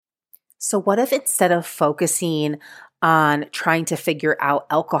So what if instead of focusing on trying to figure out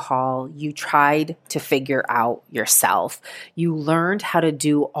alcohol, you tried to figure out yourself? You learned how to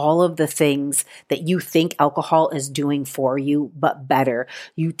do all of the things that you think alcohol is doing for you, but better.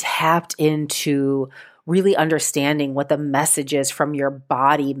 You tapped into really understanding what the messages from your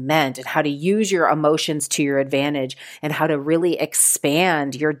body meant and how to use your emotions to your advantage and how to really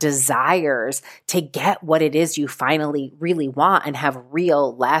expand your desires to get what it is you finally really want and have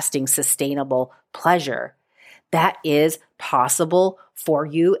real, lasting, sustainable pleasure. That is possible for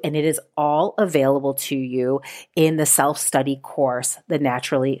you, and it is all available to you in the self-study course, The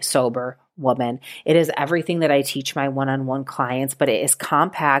Naturally Sober Woman. It is everything that I teach my one-on-one clients, but it is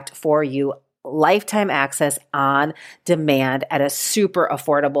compact for you, lifetime access on demand at a super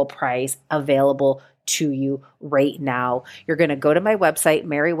affordable price available to you right now. You're going to go to my website,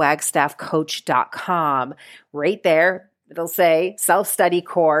 marywagstaffcoach.com. Right there, it'll say self-study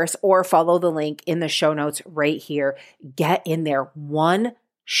course, or follow the link in the show notes right here. Get in there. One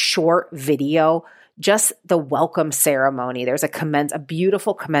short video, just the welcome ceremony. There's a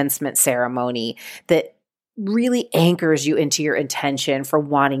beautiful commencement ceremony that really anchors you into your intention for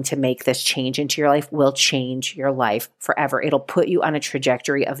wanting to make this change into your life. Will change your life forever. It'll put you on a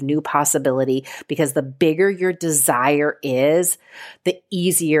trajectory of new possibility, because the bigger your desire is, the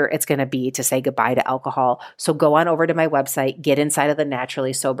easier it's going to be to say goodbye to alcohol. So go on over to my website, get inside of the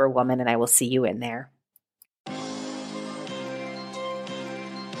Naturally Sober Woman, and I will see you in there.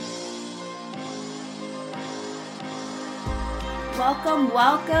 Welcome.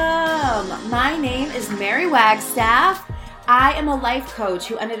 My name is Mary Wagstaff. I am a life coach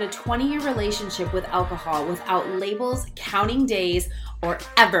who ended a 20-year relationship with alcohol without labels, counting days, or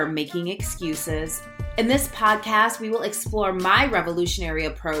ever making excuses. In this podcast, we will explore my revolutionary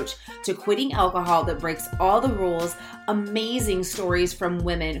approach to quitting alcohol that breaks all the rules, amazing stories from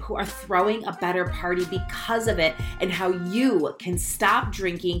women who are throwing a better party because of it, and how you can stop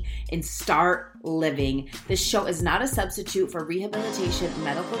drinking and start living. This show is not a substitute for rehabilitation,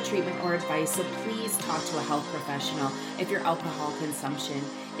 medical treatment, or advice, so please talk to a health professional if your alcohol consumption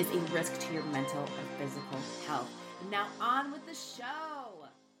is a risk to your mental or physical health. Now on with the show.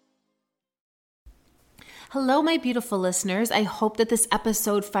 Hello, my beautiful listeners. I hope that this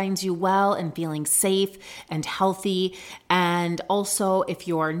episode finds you well and feeling safe and healthy. And also, if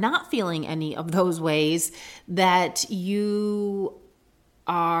you're not feeling any of those ways, that you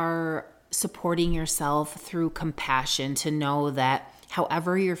are supporting yourself through compassion, to know that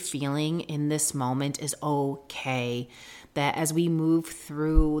however you're feeling in this moment is okay. That as we move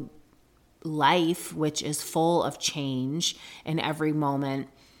through life, which is full of change in every moment,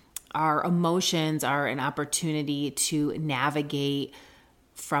 our emotions are an opportunity to navigate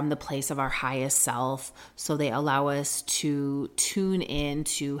from the place of our highest self. So they allow us to tune in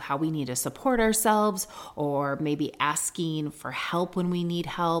to how we need to support ourselves, or maybe asking for help when we need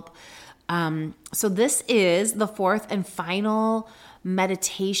help. So this is the fourth and final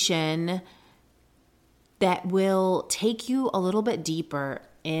meditation that will take you a little bit deeper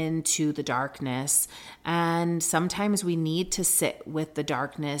into the darkness. And sometimes we need to sit with the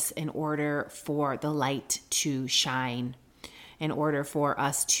darkness in order for the light to shine, in order for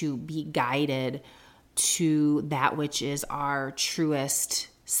us to be guided to that which is our truest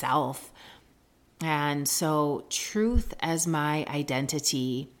self. And so truth as my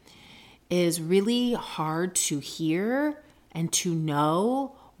identity is really hard to hear and to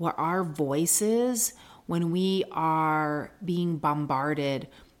know what our voice is when we are being bombarded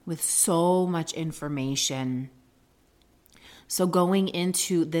with so much information. So going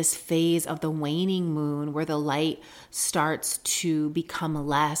into this phase of the waning moon, where the light starts to become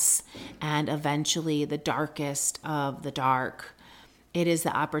less and eventually the darkest of the dark, it is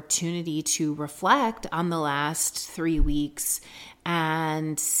the opportunity to reflect on the last 3 weeks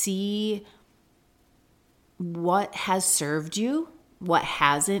and see what has served you, what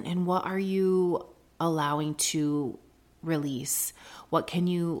hasn't, and what are you allowing to release? What can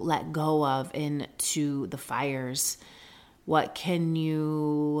you let go of into the fires? What can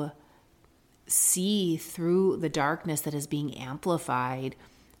you see through the darkness that is being amplified?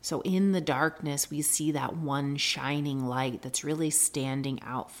 So in the darkness, we see that one shining light that's really standing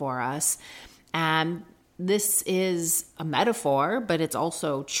out for us. And this is a metaphor, but it's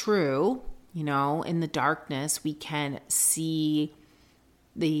also true. You know, in the darkness, we can see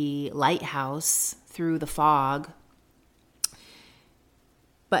the lighthouse through the fog.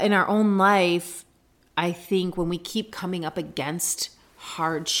 But in our own life, I think when we keep coming up against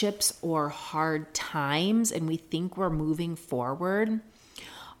hardships or hard times and we think we're moving forward,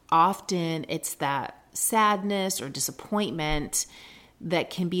 often it's that sadness or disappointment that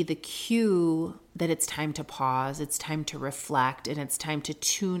can be the cue that it's time to pause, it's time to reflect, and it's time to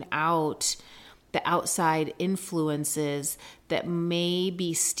tune out the outside influences that may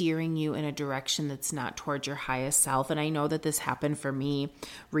be steering you in a direction that's not towards your highest self. And I know that this happened for me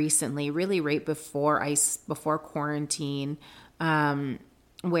recently, really right before quarantine,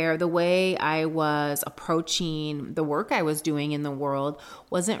 where the way I was approaching the work I was doing in the world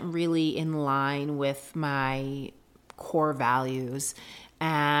wasn't really in line with my core values.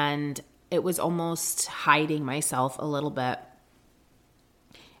 And it was almost hiding myself a little bit.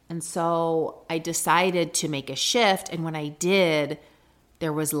 And so I decided to make a shift. And when I did,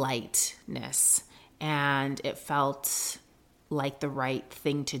 there was lightness and it felt like the right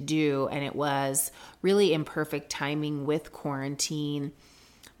thing to do. And it was really imperfect timing with quarantine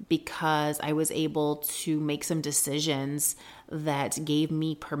because I was able to make some decisions that gave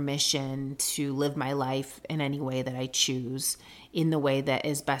me permission to live my life in any way that I choose, in the way that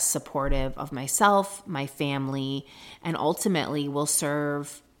is best supportive of myself, my family, and ultimately will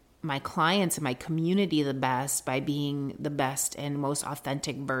serve my clients and my community the best by being the best and most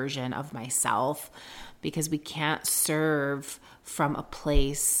authentic version of myself, because we can't serve from a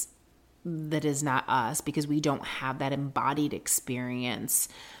place that is not us because we don't have that embodied experience.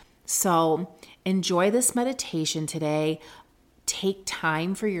 So enjoy this meditation today. Take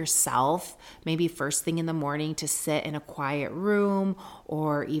time for yourself, maybe first thing in the morning to sit in a quiet room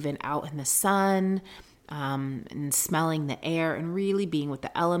or even out in the sun, and smelling the air and really being with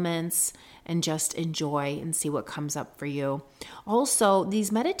the elements and just enjoy and see what comes up for you. Also,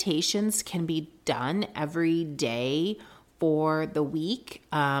 these meditations can be done every day for the week.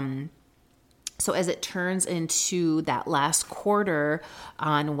 So as it turns into that last quarter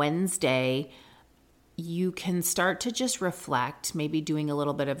on Wednesday, you can start to just reflect, maybe doing a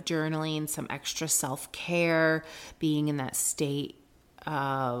little bit of journaling, some extra self-care, being in that state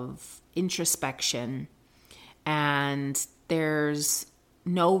of introspection. And there's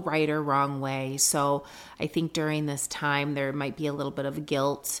no right or wrong way. So I think during this time, there might be a little bit of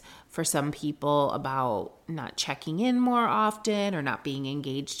guilt for some people about not checking in more often or not being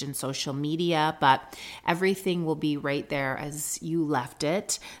engaged in social media, but everything will be right there as you left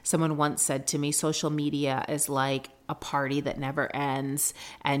it. Someone once said to me, social media is like a party that never ends,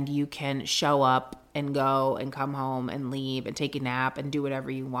 and you can show up and go and come home and leave and take a nap and do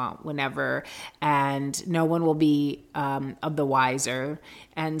whatever you want whenever, and no one will be of the wiser.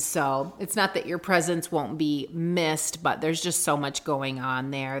 And so it's not that your presence won't be missed, but there's just so much going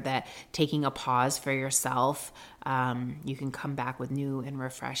on there that taking a pause for yourself, you can come back with new and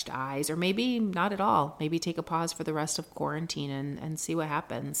refreshed eyes, or maybe not at all. Maybe take a pause for the rest of quarantine and see what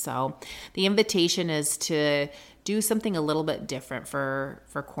happens. So the invitation is to do something a little bit different for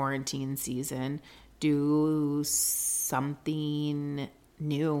quarantine season. Do something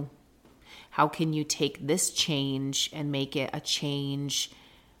new. How can you take this change and make it a change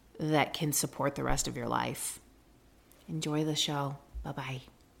that can support the rest of your life? Enjoy the show. Bye-bye.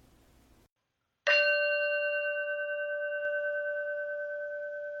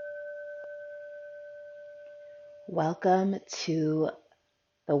 Welcome to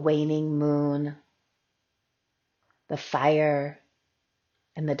the waning moon, the fire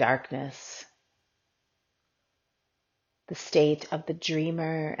and the darkness, the state of the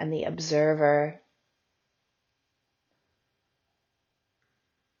dreamer and the observer.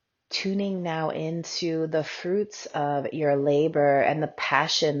 Tuning now into the fruits of your labor and the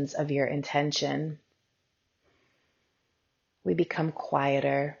passions of your intention. We become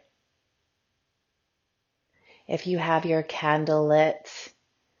quieter. If you have your candle lit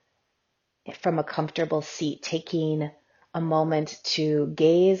from a comfortable seat, taking a moment to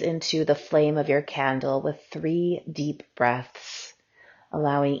gaze into the flame of your candle with 3 deep breaths,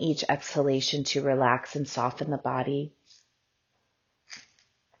 allowing each exhalation to relax and soften the body.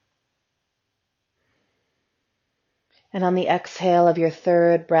 And on the exhale of your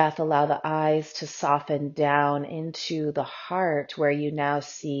 3rd breath, allow the eyes to soften down into the heart, where you now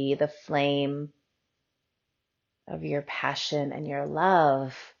see the flame of your passion and your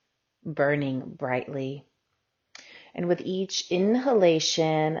love burning brightly. And with each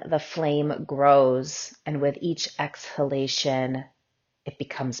inhalation, the flame grows, and with each exhalation, it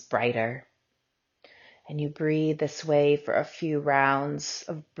becomes brighter. And you breathe this way for a few rounds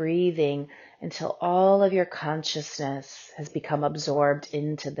of breathing until all of your consciousness has become absorbed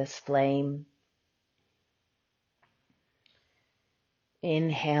into this flame.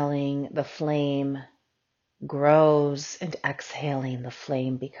 Inhaling, the flame grows, and exhaling, the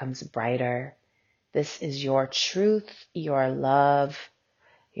flame becomes brighter. This is your truth, your love,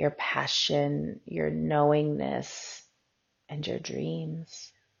 your passion, your knowingness, and your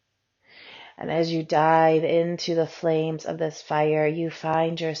dreams. And as you dive into the flames of this fire, you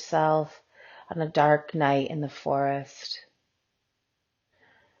find yourself on a dark night in the forest.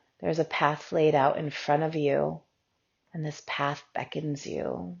 There's a path laid out in front of you, and this path beckons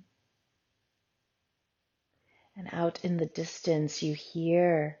you. And out in the distance, you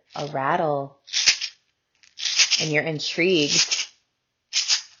hear a rattle, and you're intrigued.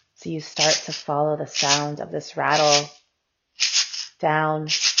 So you start to follow the sound of this rattle down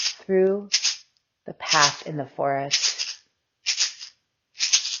through the path in the forest.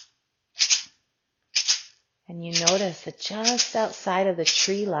 And you notice that just outside of the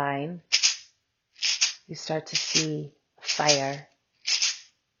tree line, you start to see fire.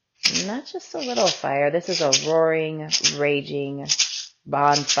 Not just a little fire. This is a roaring, raging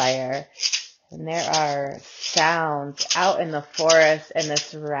bonfire. And there are sounds out in the forest and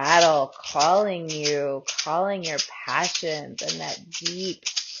this rattle calling you, calling your passions and that deep,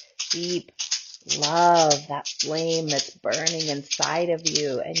 deep love, that flame that's burning inside of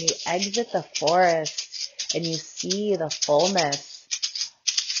you. And you exit the forest and you see the fullness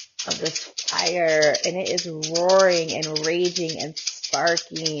of this fire, and it is roaring and raging and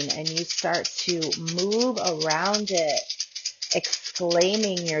sparking, and you start to move around it,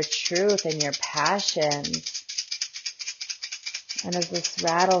 exclaiming your truth and your passions. And as this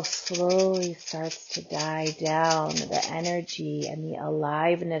rattle slowly starts to die down, the energy and the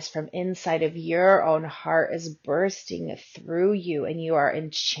aliveness from inside of your own heart is bursting through you, and you are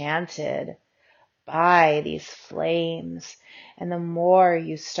enchanted by these flames. And the more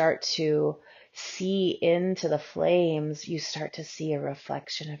you start to see into the flames, you start to see a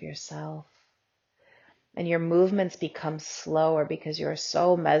reflection of yourself. And your movements become slower because you are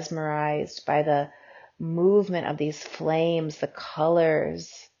so mesmerized by the movement of these flames, the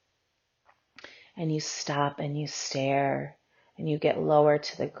colors. And you stop and you stare and you get lower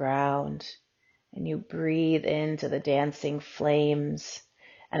to the ground and you breathe into the dancing flames.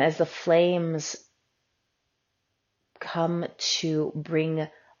 And as the flames come to bring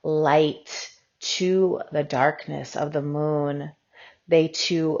light to the darkness of the moon, they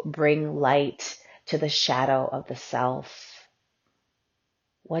too bring light to the shadow of the self.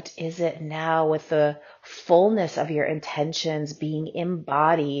 What is it now with the fullness of your intentions being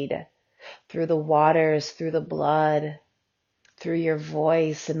embodied through the waters, through the blood, through your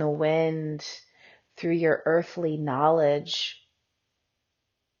voice in the wind, through your earthly knowledge?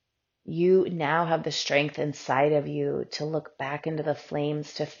 You now have the strength inside of you to look back into the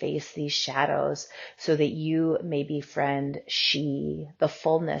flames, to face these shadows so that you may befriend she, the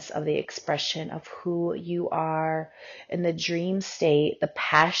fullness of the expression of who you are in the dream state, the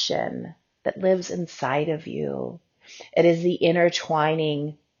passion that lives inside of you. It is the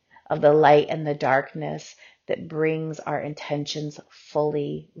intertwining of the light and the darkness that brings our intentions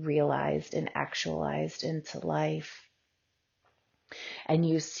fully realized and actualized into life. And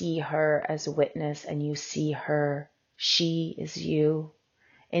you see her as witness, and you see her, she is you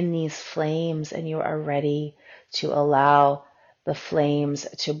in these flames, and you are ready to allow the flames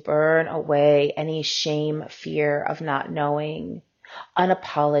to burn away any shame, fear of not knowing.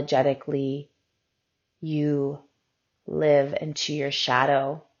 Unapologetically, you live into your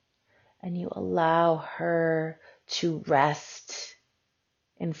shadow, and you allow her to rest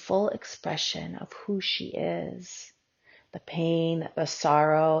in full expression of who she is. The pain, the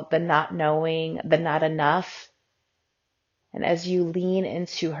sorrow, the not knowing, the not enough. And as you lean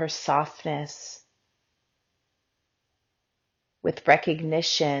into her softness with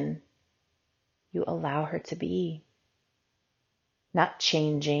recognition, you allow her to be. Not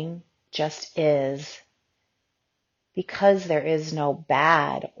changing, just is. Because there is no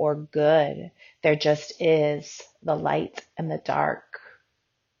bad or good, there just is the light and the dark,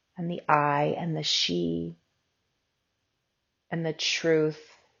 and the I and the she, and the truth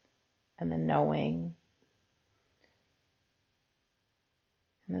and the knowing.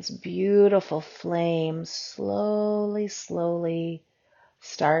 And this beautiful flame slowly, slowly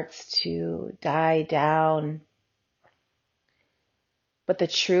starts to die down. But the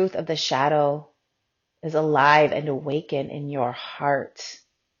truth of the shadow is alive and awakened in your heart.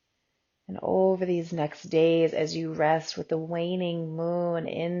 And over these next days, as you rest with the waning moon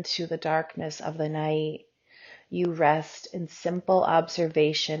into the darkness of the night, you rest in simple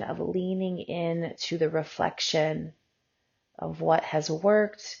observation of leaning in to the reflection of what has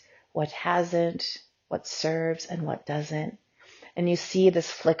worked, what hasn't, what serves and what doesn't. And you see this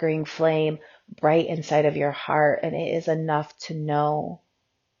flickering flame bright inside of your heart, and it is enough to know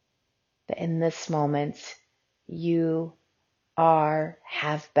that in this moment you are,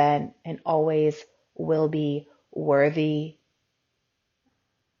 have been, and always will be worthy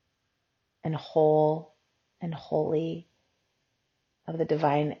and whole and holy of the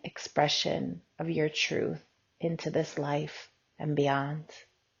divine expression of your truth into this life and beyond.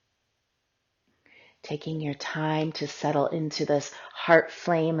 Taking your time to settle into this heart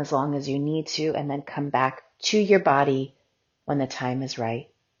flame as long as you need to, and then come back to your body when the time is right.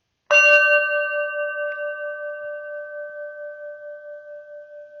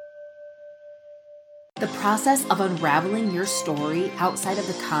 The process of unraveling your story outside of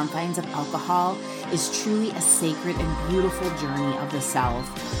the confines of alcohol is truly a sacred and beautiful journey of the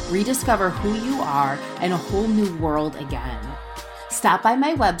self. Rediscover who you are in a whole new world again. Stop by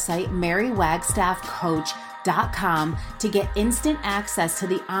my website, marywagstaffcoach.com, to get instant access to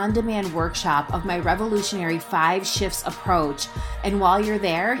the on-demand workshop of my revolutionary 5 shifts approach. And while you're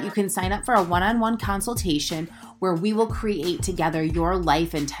there, you can sign up for a one-on-one consultation where we will create together your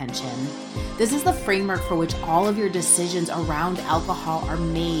life intention. This is the framework for which all of your decisions around alcohol are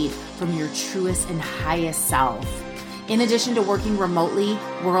made from your truest and highest self. In addition to working remotely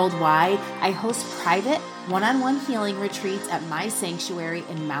worldwide, I host private one-on-one healing retreats at my sanctuary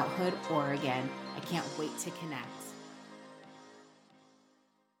in Mount Hood, Oregon. I can't wait to connect.